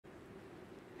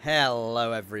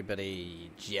Hello everybody,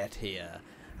 Jet here,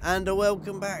 and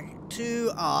welcome back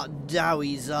to our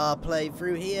Dawi Zharr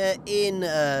playthrough here in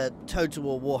Total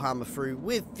War Warhammer through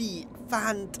with the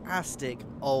fantastic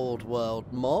old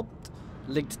world mod,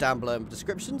 linked down below in the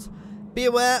descriptions. Be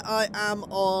aware I am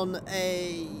on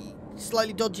a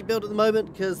slightly dodgy build at the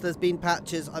moment because there's been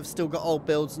patches. I've still got old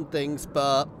builds and things,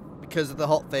 but because of the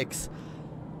hotfix,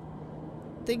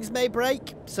 things may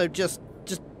break, so just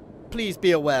please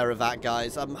be aware of that,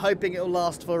 guys. I'm hoping it'll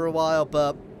last for a while,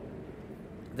 but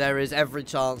there is every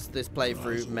chance this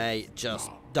playthrough may just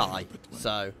die.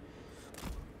 So,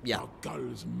 yeah,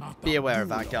 be aware of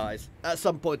that, guys. At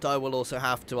some point, I will also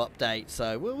have to update,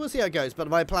 so we'll see how it goes. But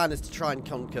my plan is to try and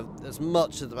conquer as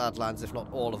much of the Badlands, if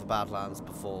not all of the Badlands,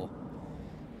 before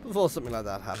something like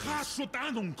that happens.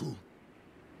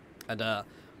 And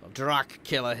Drak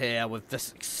Killer here with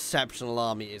this exceptional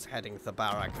army is heading to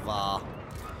Dwarfs.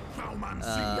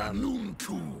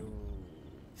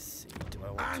 See, do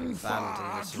I want to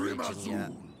abandon this region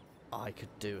yet? I could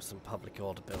do some public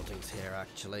order buildings here,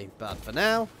 actually. But for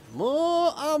now,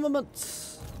 more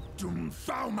armaments.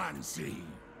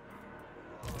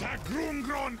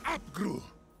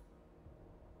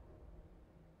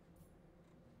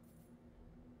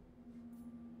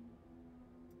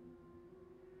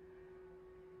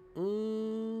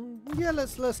 Yeah,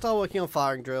 let's start working on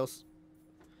firing drills.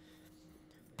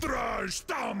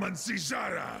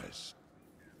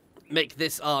 Make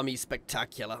this army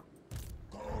spectacular.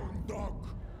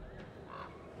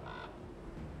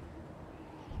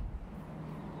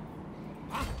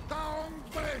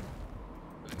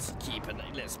 Let's keep it.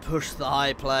 Let's push the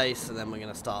high place, and then we're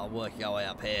going to start working our way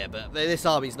up here. But this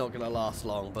army's not going to last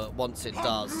long. But once it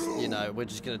does, you know, we're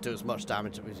just going to do as much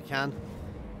damage as we can.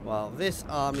 While this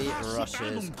army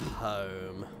rushes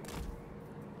home.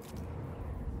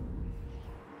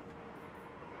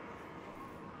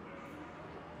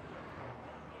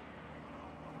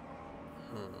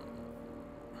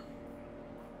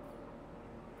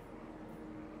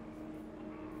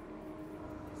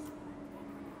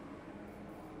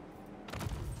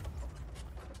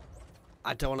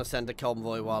 I don't want to send a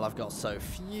convoy while I've got so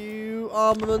few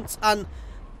armaments, and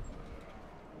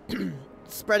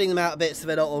spreading them out a bit so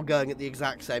they're not all going at the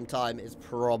exact same time is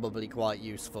probably quite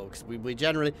useful, because we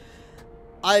generally,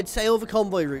 I'd say all the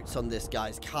convoy routes on this,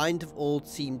 guys, kind of all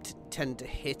seem to tend to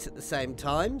hit at the same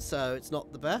time, so it's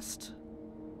not the best.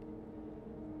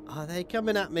 Are they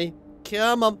coming at me?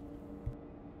 Come on.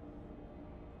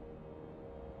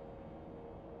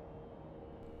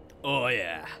 Oh,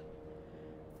 yeah.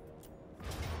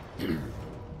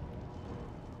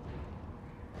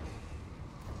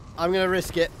 I'm going to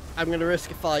risk it. I'm going to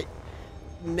risk a fight.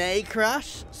 May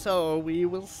crash, so we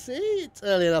will see. It's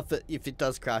early enough that if it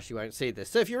does crash, you won't see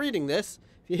this. So if you're reading this,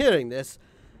 if you're hearing this,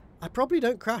 I probably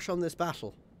don't crash on this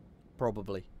battle.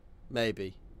 Probably.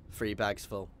 Maybe. 3 bags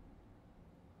full.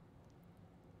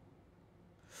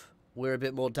 We're a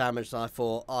bit more damaged than I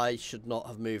thought. I should not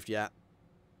have moved yet.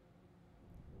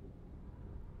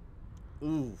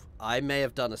 Ooh, I may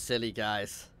have done a silly,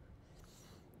 guys.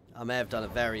 I may have done a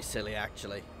very silly,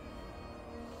 actually.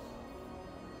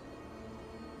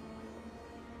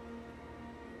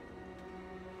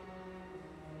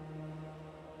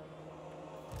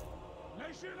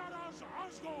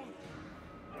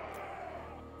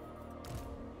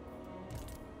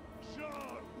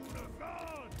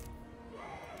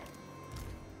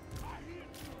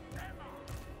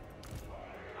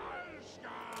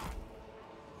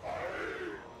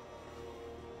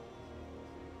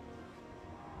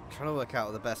 Trying to work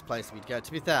out the best place we'd go.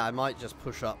 To be fair, I might just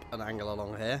push up an angle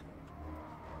along here.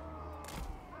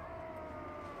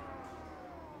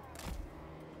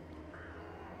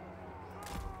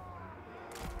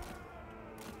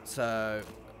 So,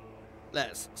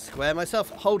 let's square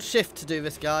myself. Hold shift to do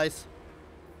this, guys.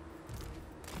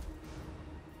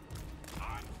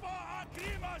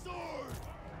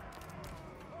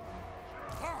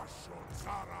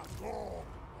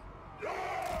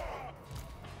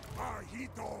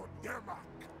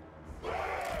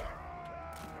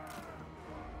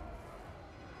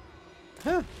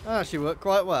 Huh, that actually worked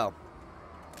quite well.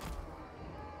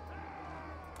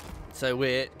 So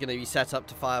we're going to be set up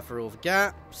to fire for all the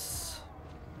gaps.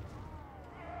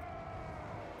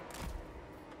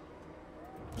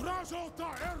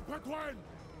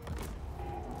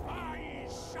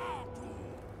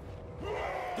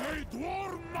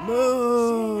 Move!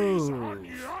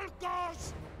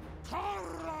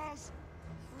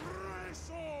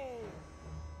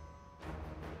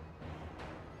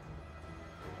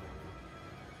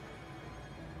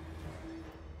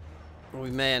 We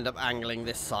may end up angling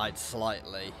this side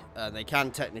slightly. They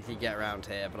can technically get around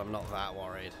here, but I'm not that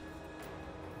worried.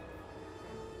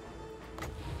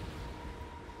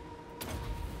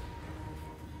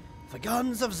 The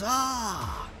guns of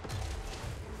Zharr!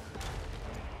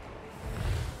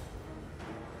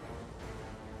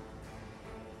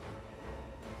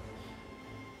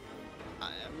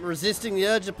 I'm resisting the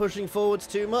urge of pushing forwards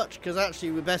too much, because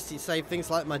actually we best save things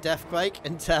like my Deathquake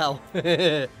until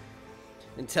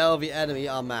until the enemy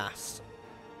are massed.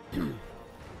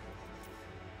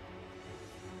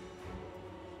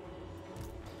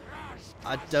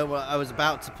 I was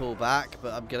about to pull back,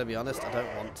 but I'm gonna be honest, I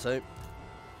don't want to.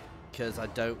 Because I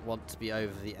don't want to be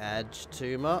over the edge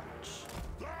too much.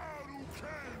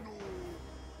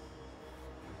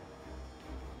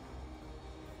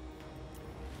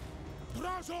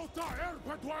 Drazhoath the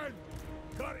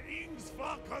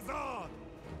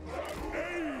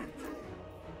Ashen!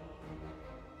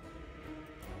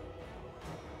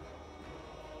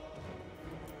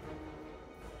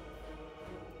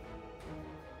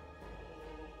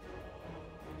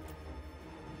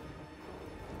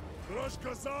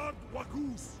 Drazhoath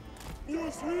Wakus!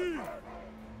 Uswi!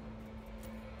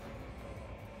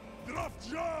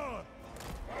 Drazhoath!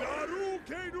 Daru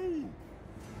Kenu!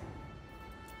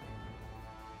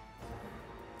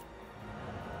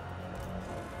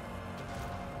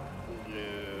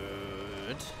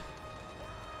 Good.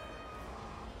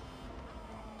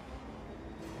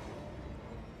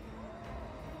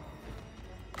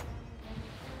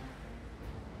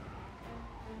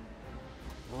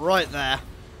 Right there.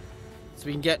 So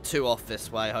we can get 2 off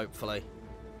this way, hopefully.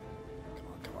 Come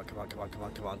on, come on, come on, come on, come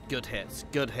on, come on. Good hits,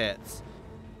 good hits.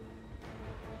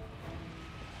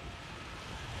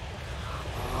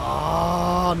 Come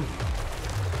on!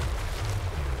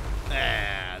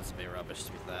 That's a bit rubbish,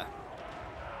 to be fair.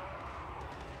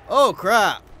 Oh,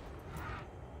 crap!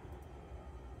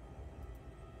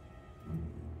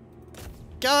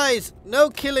 Guys, no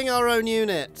killing our own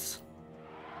units.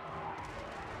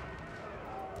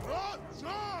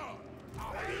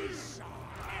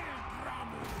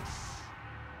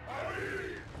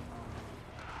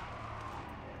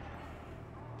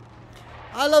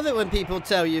 I love it when people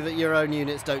tell you that your own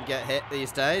units don't get hit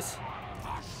these days.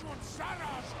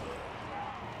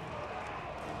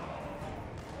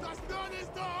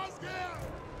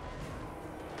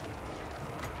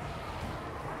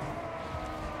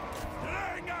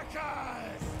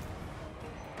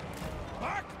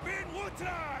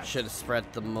 Should have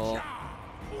spread them more.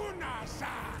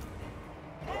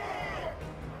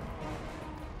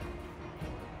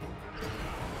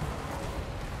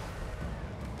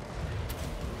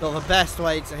 Not the best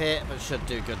way to hit, but should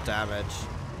do good damage.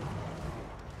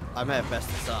 I may have messed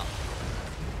this up.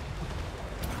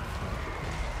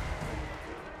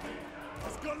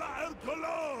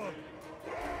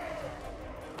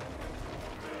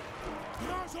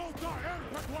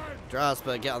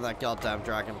 Drazhoath, get on that goddamn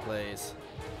dragon, please.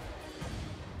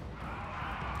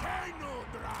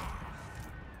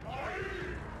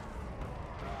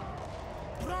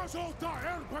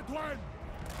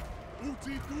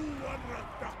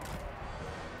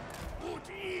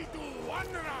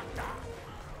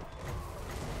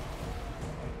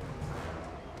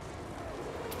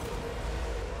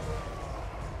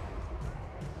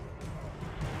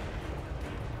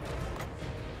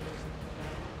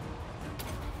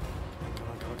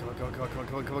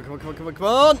 Come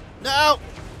on! No!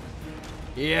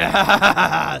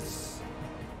 Yes!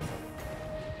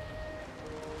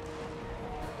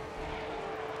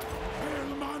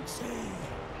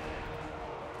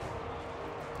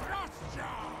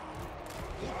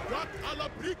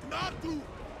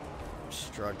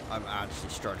 I'm actually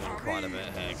struggling quite a bit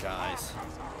here, guys.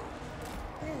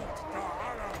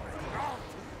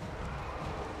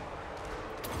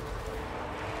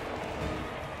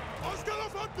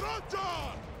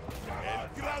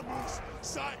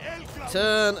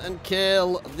 Turn and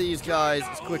kill these guys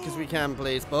as quick as we can,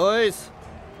 please, boys.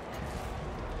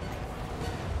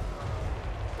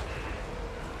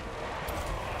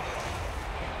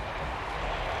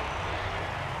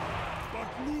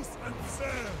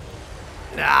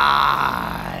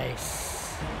 Nice.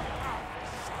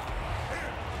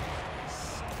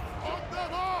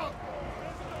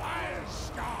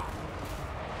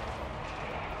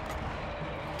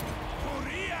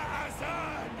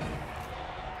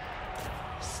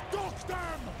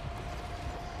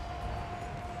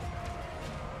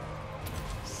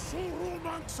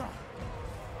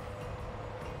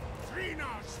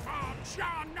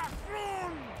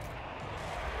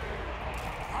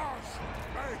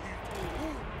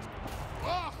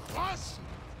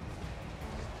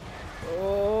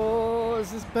 Oh,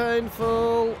 this is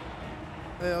painful.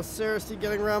 They are seriously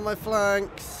getting around my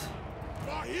flanks.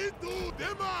 Vahitu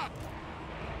Dema!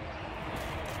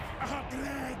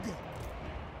 Agleg!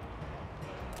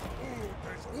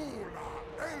 Udesula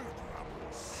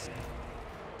Eldramus!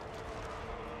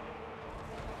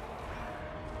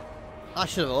 I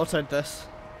should have autoed this.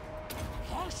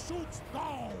 Hashut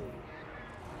thou!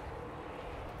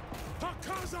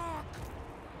 Takazak!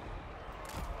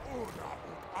 Ula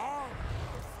Utar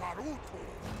Farutu!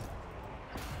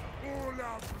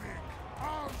 Ula Brik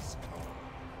Azka!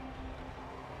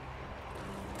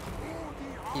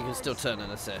 You can still turn an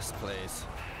assist, please.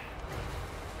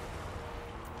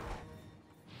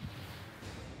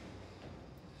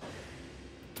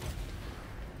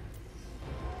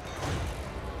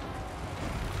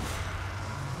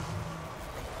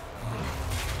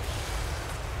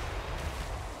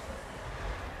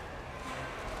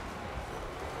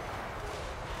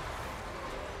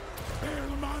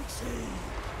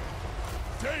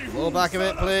 Pull back a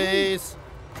bit, please.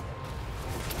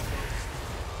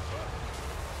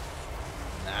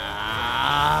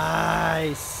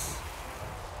 Nice.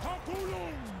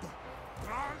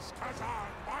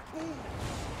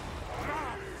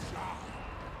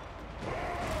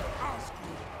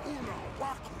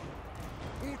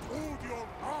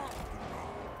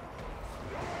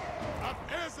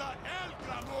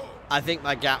 I think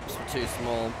my gaps were too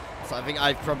small, so I think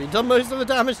I've probably done most of the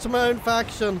damage to my own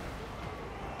faction.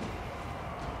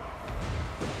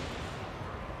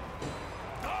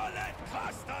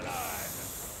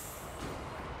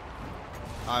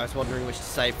 I was wondering which to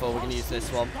save for. We're going to use this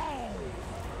one.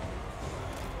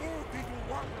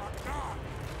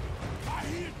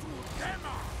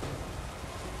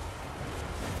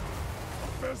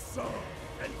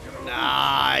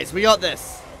 Nice, we got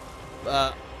this.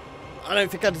 I don't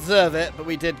think I deserve it, but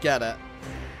we did get it.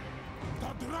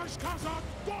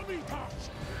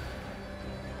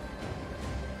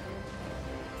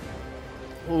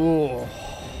 Ooh.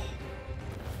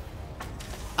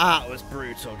 That was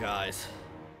brutal, guys.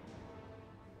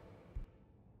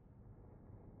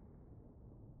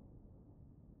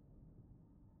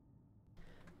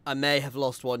 I may have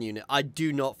lost one unit. I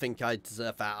do not think I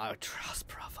deserve that. I trust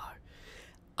Bravo.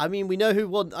 I mean, we know who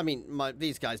won. I mean,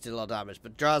 these guys did a lot of damage,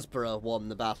 but Drazhoath won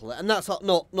the battle, and that's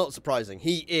not surprising.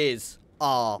 He is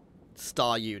our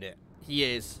star unit. He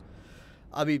is.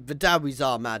 I mean, the Dawi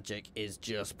Zharr magic is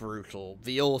just brutal.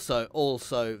 The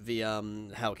also the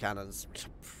hell cannons,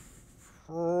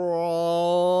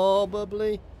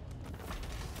 probably.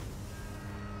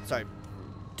 Sorry,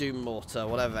 Doom Mortar,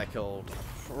 whatever they're called.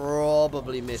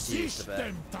 Probably misused a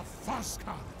bit.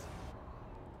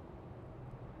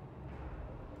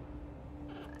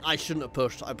 I shouldn't have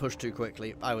pushed. I pushed too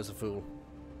quickly. I was a fool.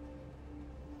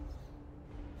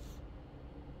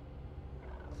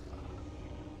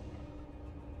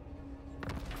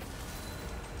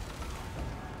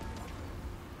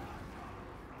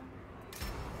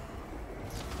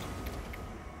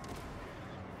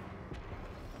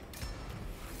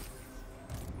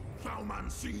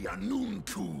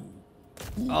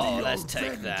 Oh, let's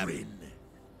take them.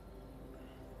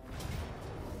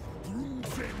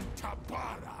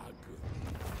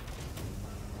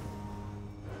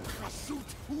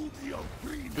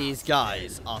 These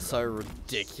guys are so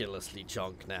ridiculously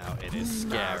chunk now, it is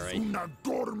scary.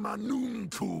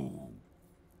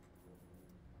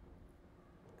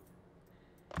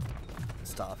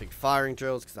 Start upping firing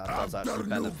drills, because that does actually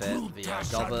benefit the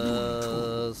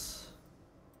gobbers.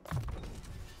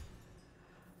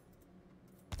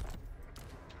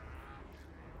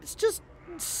 It's just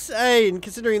insane,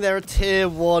 considering they're a tier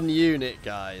 1 unit,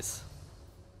 guys.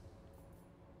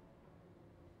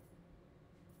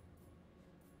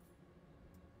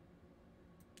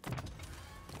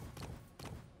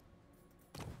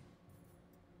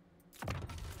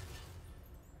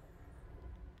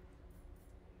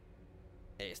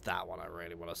 It's that one I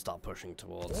really want to start pushing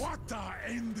towards.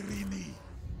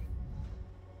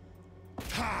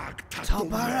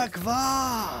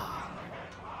 Tabarakva!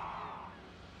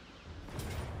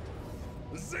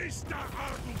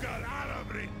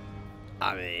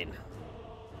 I mean,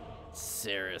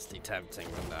 seriously tempting,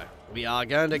 but no. We are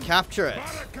going to capture it.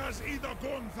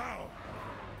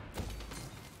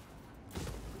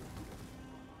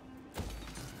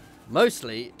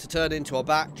 Mostly to turn into a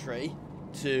battery,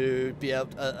 to be able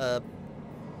to,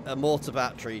 a mortar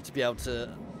battery to be able to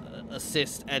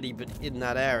assist anybody in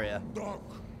that area.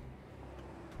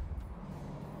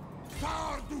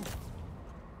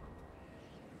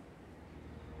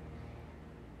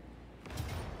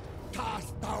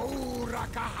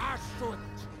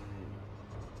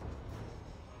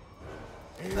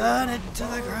 Burn it to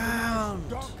the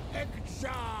ground!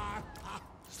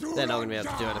 They're not going to be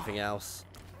able to do anything else.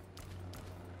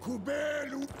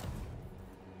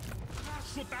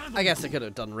 I guess I could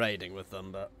have done raiding with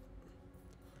them, but...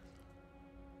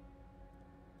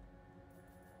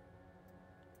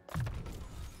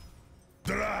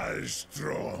 Dry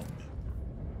strong.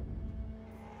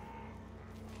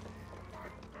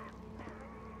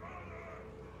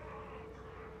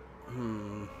 I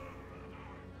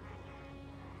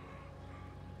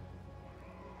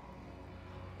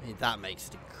mean, that makes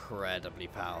it incredibly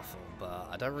powerful, but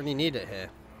I don't really need it here.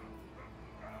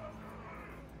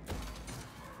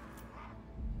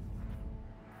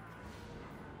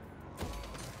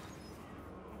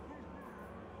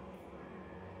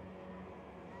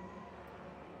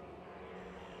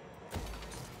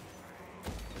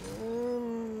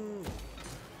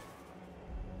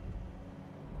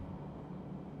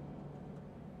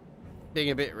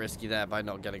 Being a bit risky there by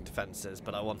not getting defenses,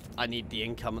 but I need the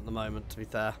income at the moment, to be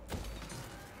fair.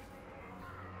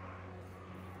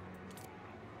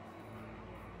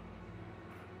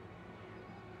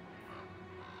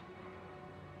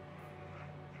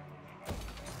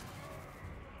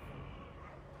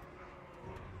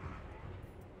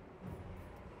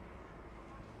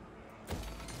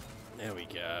 There we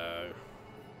go.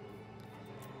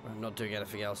 I'm not doing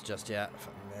anything else just yet.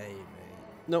 Maybe.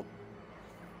 Nope.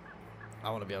 I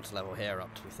want to be able to level here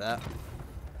up, to be fair.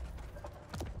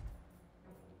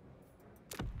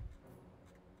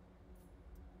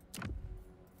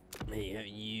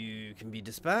 You can be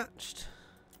dispatched.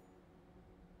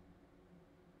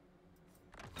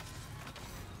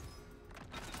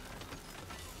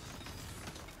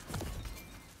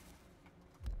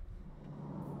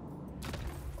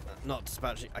 Not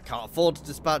dispatching. I can't afford to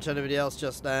dispatch anybody else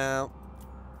just now.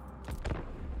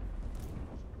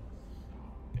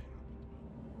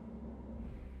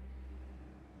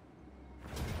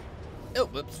 Oh,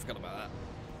 whoops, forgot about that.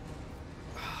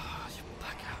 You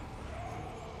back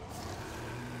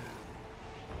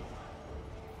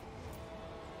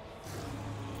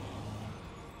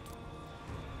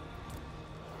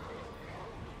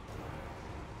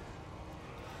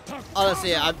out.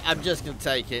 Honestly, I'm just gonna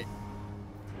take it.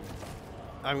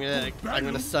 I'm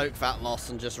gonna soak that loss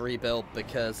and just rebuild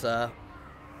because for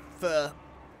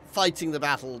fighting the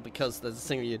battle, because there's a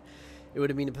single unit. It would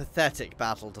have been a pathetic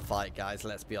battle to fight, guys,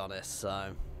 let's be honest,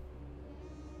 so...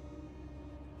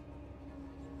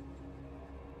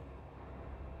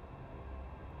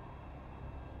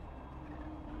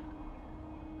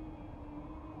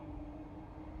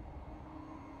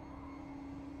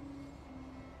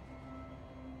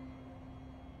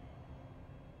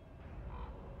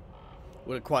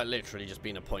 Would have quite literally just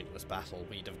been a pointless battle.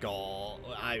 We'd have got...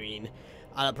 I mean,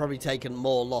 I'd have probably taken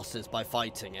more losses by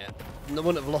fighting it. I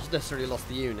wouldn't have necessarily lost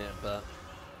the unit, but...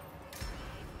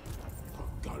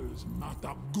 Can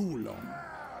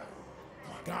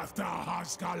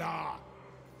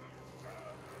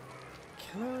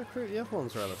I recruit the other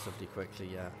ones relatively quickly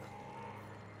yet?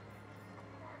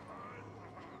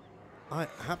 I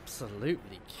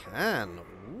absolutely can.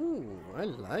 Ooh, I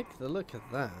like the look of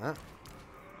that.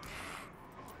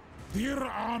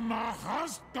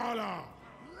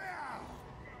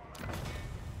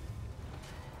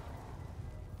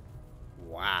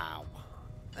 Wow.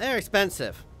 They're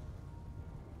expensive.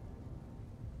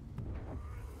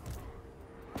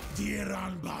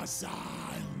 That's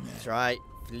right.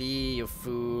 Flee, you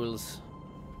fools.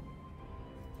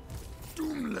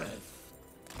 Doomleth.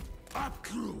 Up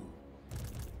crew.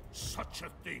 Such a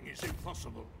thing is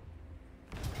impossible.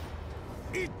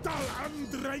 Ital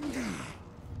Andrengi.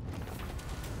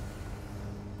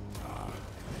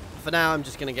 For now, I'm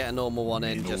just going to get a normal one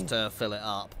in just to fill it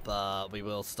up, but we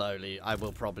will slowly, I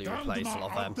will probably replace a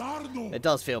lot of them. It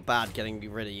does feel bad getting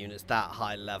rid of units that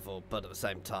high level, but at the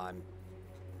same time,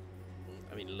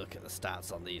 I mean, look at the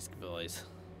stats on these boys.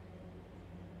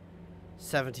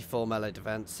 74 melee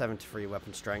defense, 73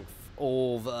 weapon strength,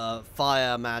 all the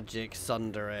fire, magic,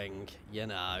 sundering, you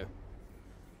know.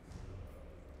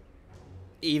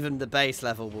 Even the base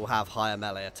level will have higher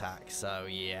melee attacks, so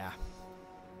yeah.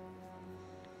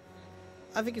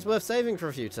 I think it's worth saving for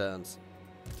a few turns.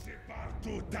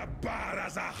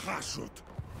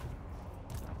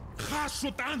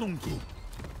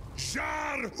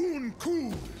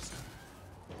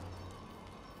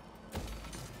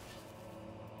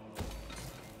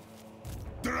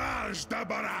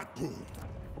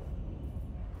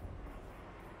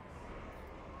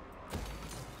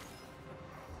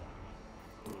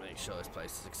 Make sure this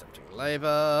place is accepting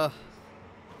labor.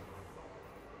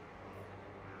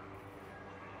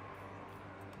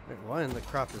 Wait, why in the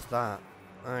crap is that?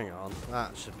 Hang on,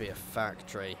 that should be a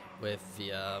factory with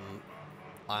the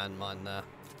iron mine there.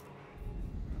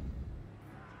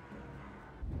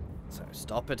 So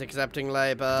stop it accepting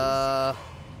labour.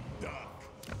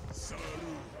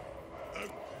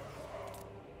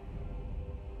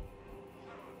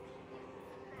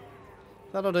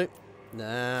 That'll do.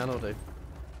 Nah, that'll do.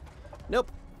 Nope.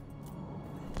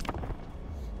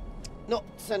 Not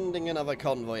sending another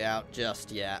convoy out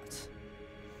just yet.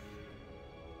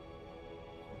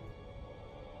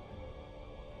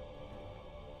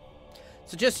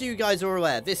 So just so you guys are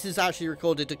aware, this is actually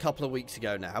recorded a couple of weeks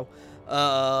ago now.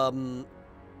 I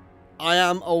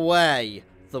am away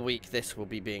the week this will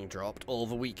be being dropped, or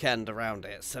the weekend around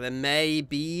it. So there may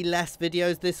be less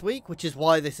videos this week, which is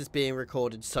why this is being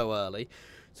recorded so early.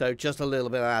 So just a little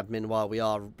bit of admin while we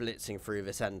are blitzing through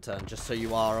this end turn, just so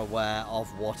you are aware of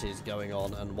what is going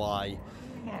on and why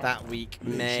that week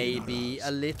may be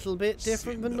a little bit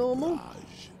different than normal.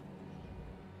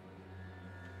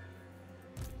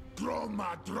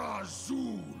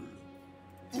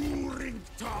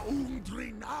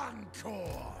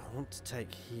 I want to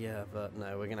take here, but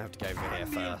no, we're going to have to go over here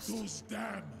first.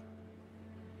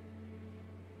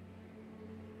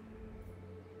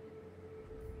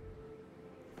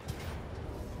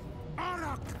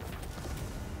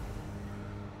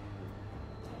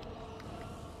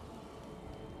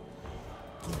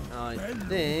 I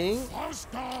think...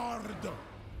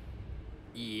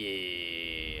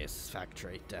 Yes,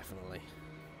 factory, definitely.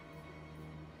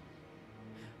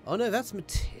 Oh no, that's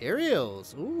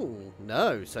materials. Ooh,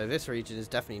 no. So this region is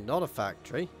definitely not a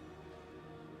factory.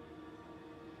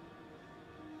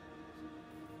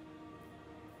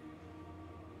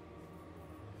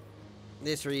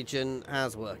 This region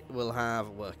has will have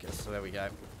workers. So there we go.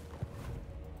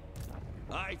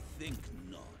 I think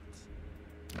not.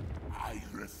 I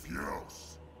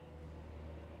refuse.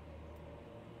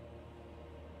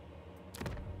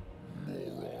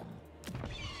 Moron.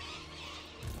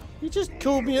 You just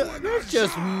called me a... That's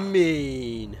just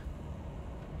mean.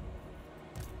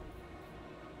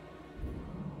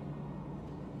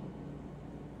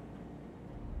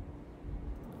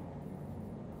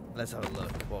 Let's have a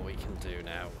look what we can do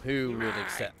now. Who would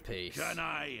accept peace? Can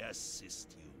I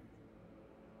assist you?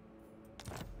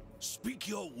 Speak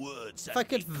your words. If I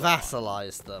could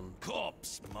vassalize them.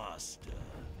 Corpse master.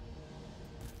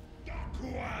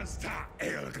 Drazhoath the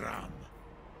Ashen.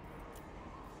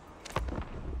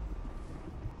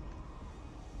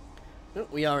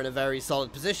 We are in a very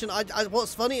solid position.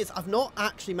 What's funny is I've not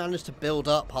actually managed to build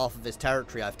up half of this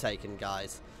territory I've taken,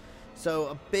 guys. So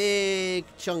a big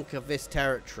chunk of this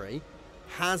territory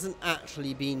hasn't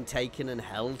actually been taken and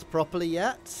held properly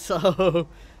yet. So,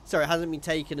 sorry, it hasn't been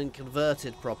taken and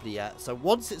converted properly yet. So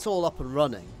once it's all up and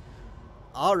running,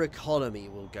 our economy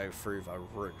will go through the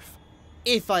roof.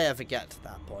 If I ever get to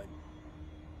that point.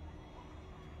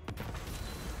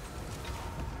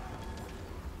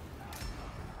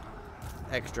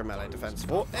 Extra melee defense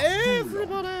for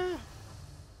everybody.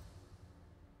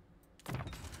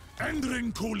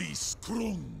 Endring Kulis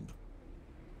Krund.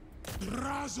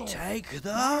 Drazhoath. Take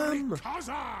them.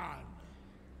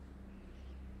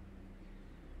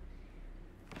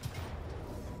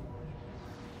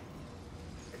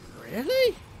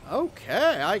 Really?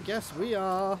 Okay, I guess we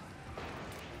are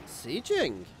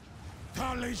sieging.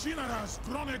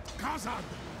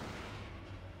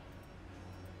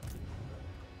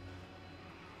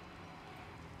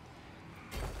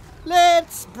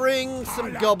 Let's bring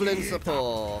some goblin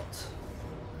support.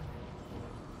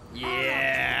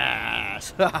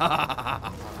 Yes.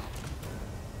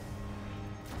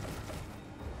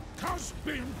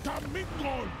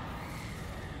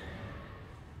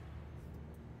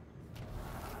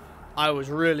 I was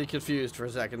really confused for a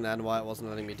second then why it wasn't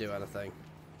letting me do anything.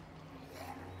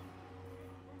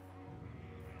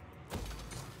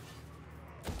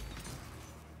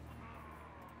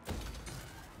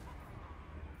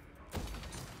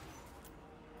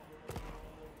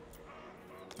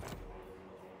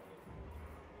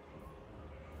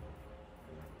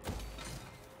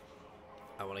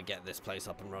 I want to get this place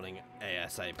up and running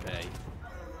ASAP.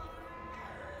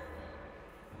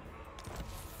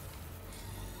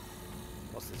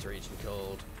 What's this region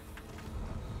called?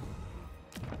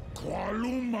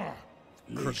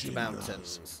 Crooked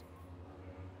Mountains.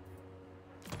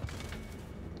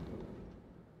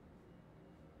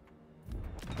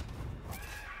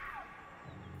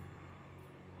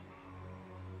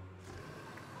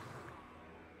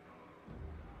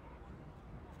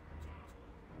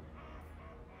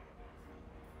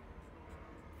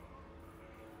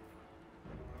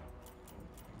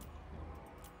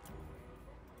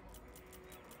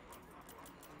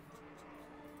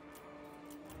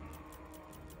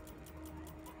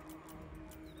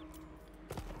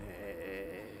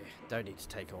 Don't need to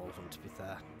take all of them, to be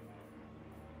fair.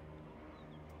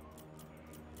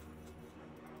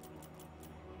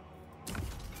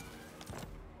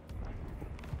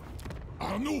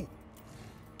 Anu!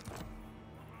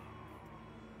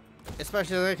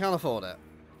 Especially if they can't afford it.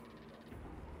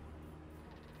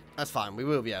 That's fine, we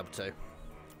will be able to.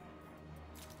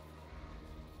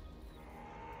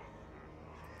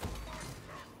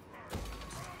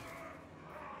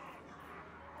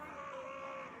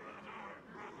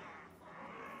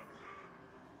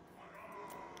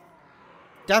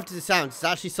 Daft as it sounds, it's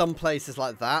actually some places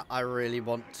like that I really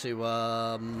want to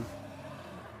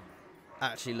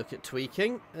actually look at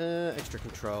tweaking. Extra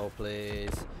control,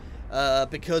 please.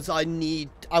 Because I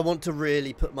want to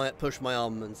really push my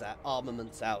armaments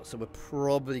out. So we're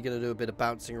probably going to do a bit of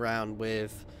bouncing around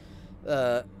with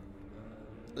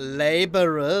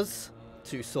laborers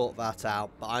to sort that out.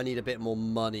 But I need a bit more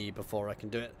money before I can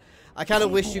do it. I kind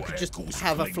of wish you could just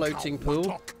have a floating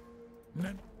pool.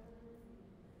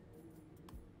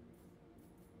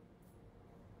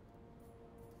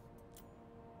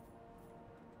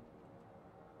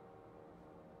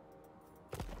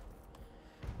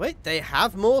 Wait, they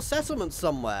have more settlements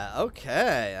somewhere.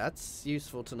 Okay, that's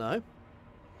useful to know.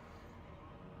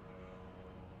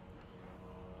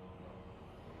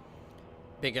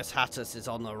 Biggest Hattus is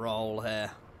on the roll here.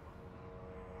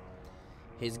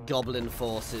 His goblin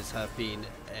forces have been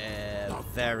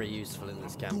very useful in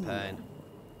this campaign.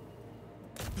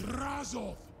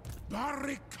 Drazhoath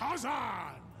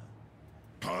Barikazan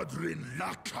Padrin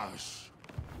Lakash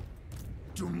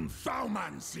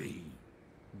Dumthaumansi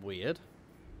Weird.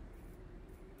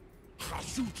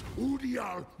 Hasut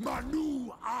Udial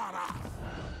Manu Ara.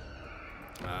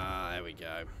 Ah, there we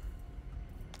go.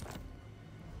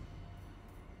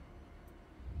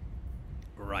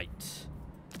 Right.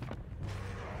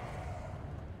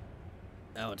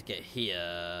 I want to get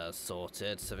here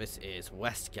sorted. So this is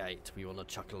Westgate. We want to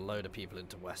chuck a load of people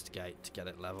into Westgate to get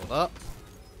it leveled up.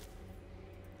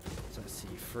 So let's see,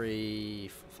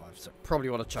 3, 4, 5, 6. Probably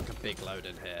want to chuck a big load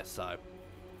in here. So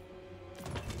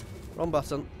wrong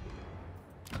button.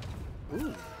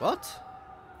 Ooh, what?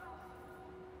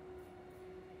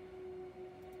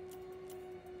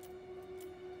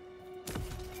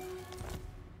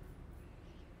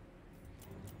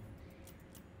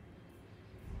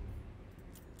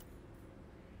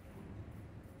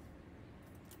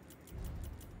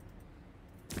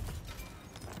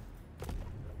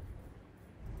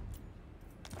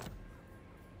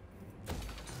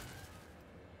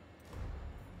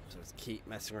 So let's keep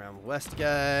messing around with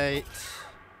Westgate.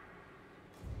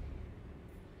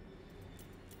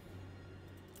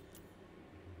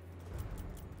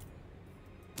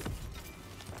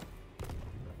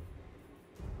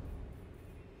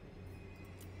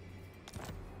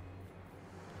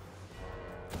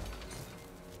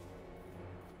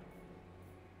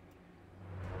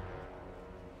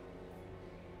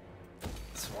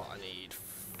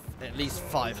 At least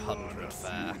 500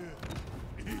 there.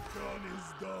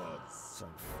 So,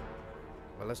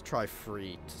 well, let's try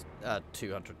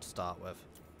 200 to start with.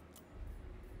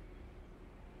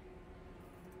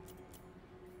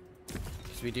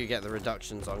 Because we do get the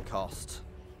reductions on cost.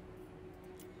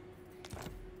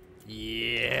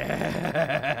 Yes.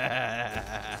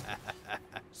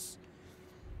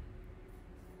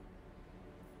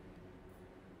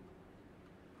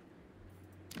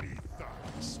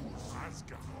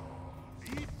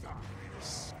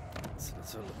 So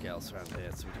let's have a look else around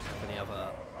here. So we don't have any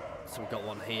other. So we've got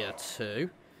one here too.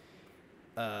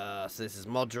 So this is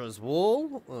Modra's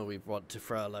Wall. Oh, we want to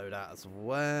throw a load out as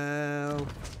well.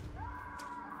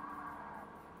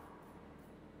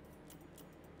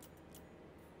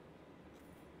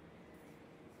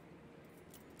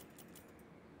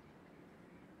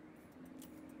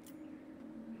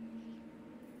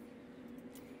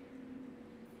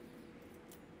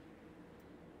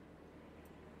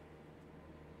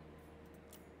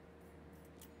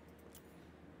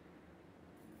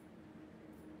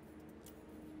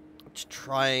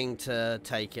 Trying to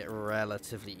take it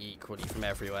relatively equally from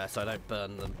everywhere so I don't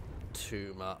burn them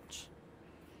too much.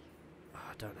 Oh,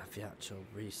 I don't have the actual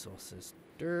resources.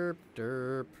 Derp,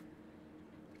 derp.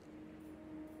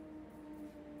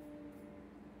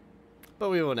 But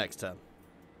we will next turn.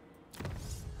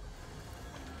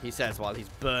 He says while he's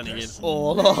burning it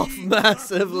all off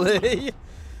massively.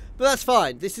 But that's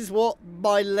fine. This is what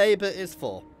my labour is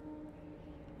for.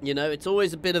 You know, it's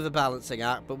always a bit of a balancing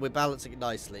act, but we're balancing it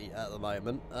nicely at the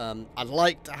moment. I'd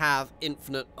like to have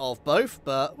infinite of both,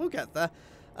 but we'll get there.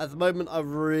 At the moment, I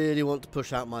really want to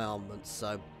push out my armaments,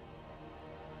 so...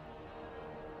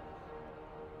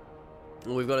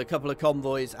 And we've got a couple of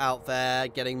convoys out there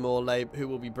getting more labor, who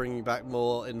will be bringing back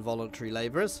more involuntary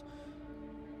labourers.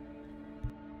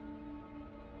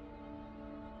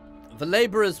 The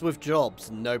labourers with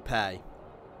jobs, no pay.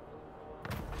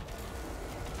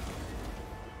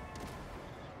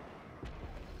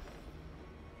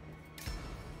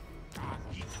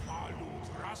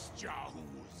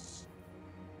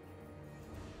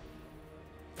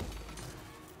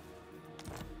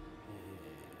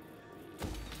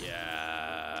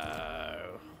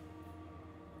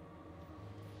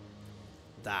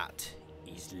 That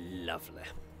is lovely.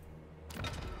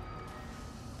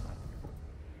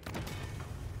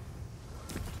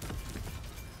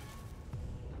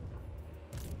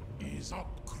 Ease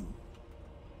up, crew.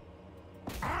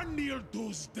 Anil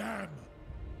dus dem.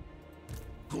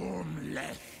 Gum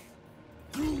leth.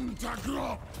 Glum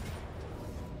taglop.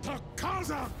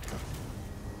 Takazak.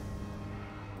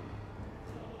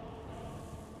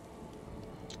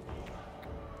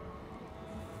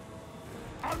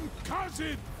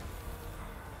 Uncousin.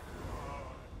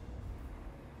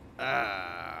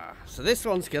 So this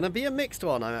one's going to be a mixed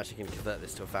one. I'm actually going to convert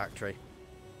this to a factory.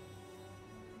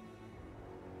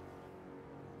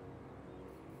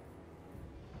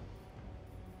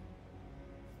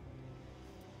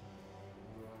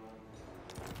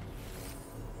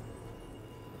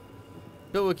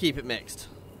 But we'll keep it mixed.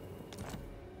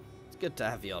 It's good to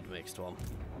have the odd mixed one.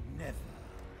 Never.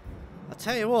 I'll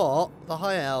tell you what, the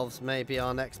High Elves may be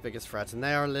our next biggest threat, and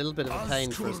they are a little bit of a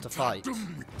pain for us to fight.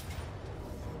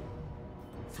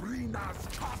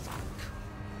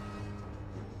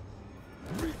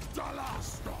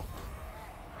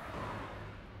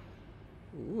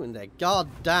 Ooh, and their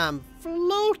goddamn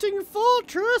floating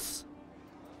fortress!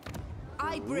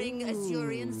 I bring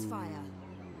Azurian's fire.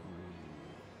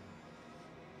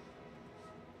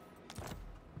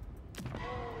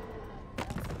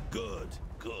 Good,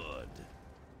 good.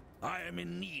 I am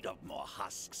in need of more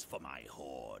husks for my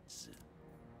hordes.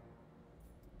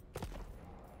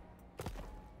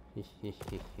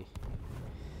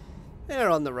 They're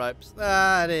on the ropes.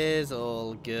 That is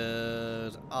all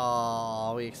good.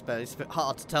 Oh, it's a bit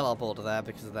hard to teleport to there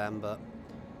because of them, but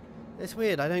it's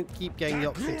weird. I don't keep getting the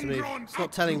option to move. It's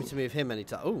not telling me to move him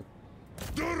anytime. Oh.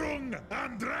 Durung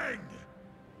and Dreng.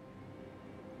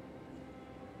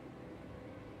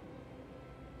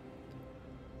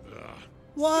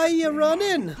 Why are you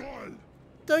running?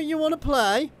 Don't you want to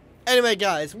play? Anyway,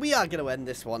 guys, we are going to end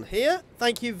this one here.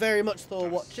 Thank you very much for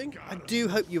watching. I do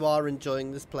hope you are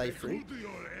enjoying this playthrough.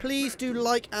 Please do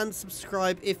like and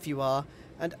subscribe if you are.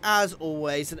 And as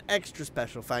always, an extra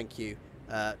special thank you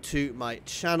to my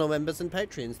channel members and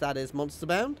patrons. That is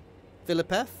Monsterbound,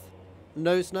 Philipeth,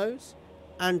 Nose,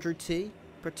 Andrew T,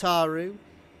 Prataru,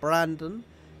 Brandon,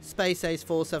 Space Ace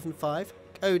 475,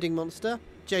 Coding Monster,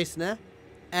 Jason Air,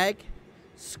 Egg,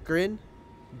 Scrin,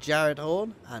 Jared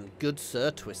Horn, and Good Sir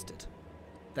Twisted.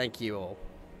 Thank you all.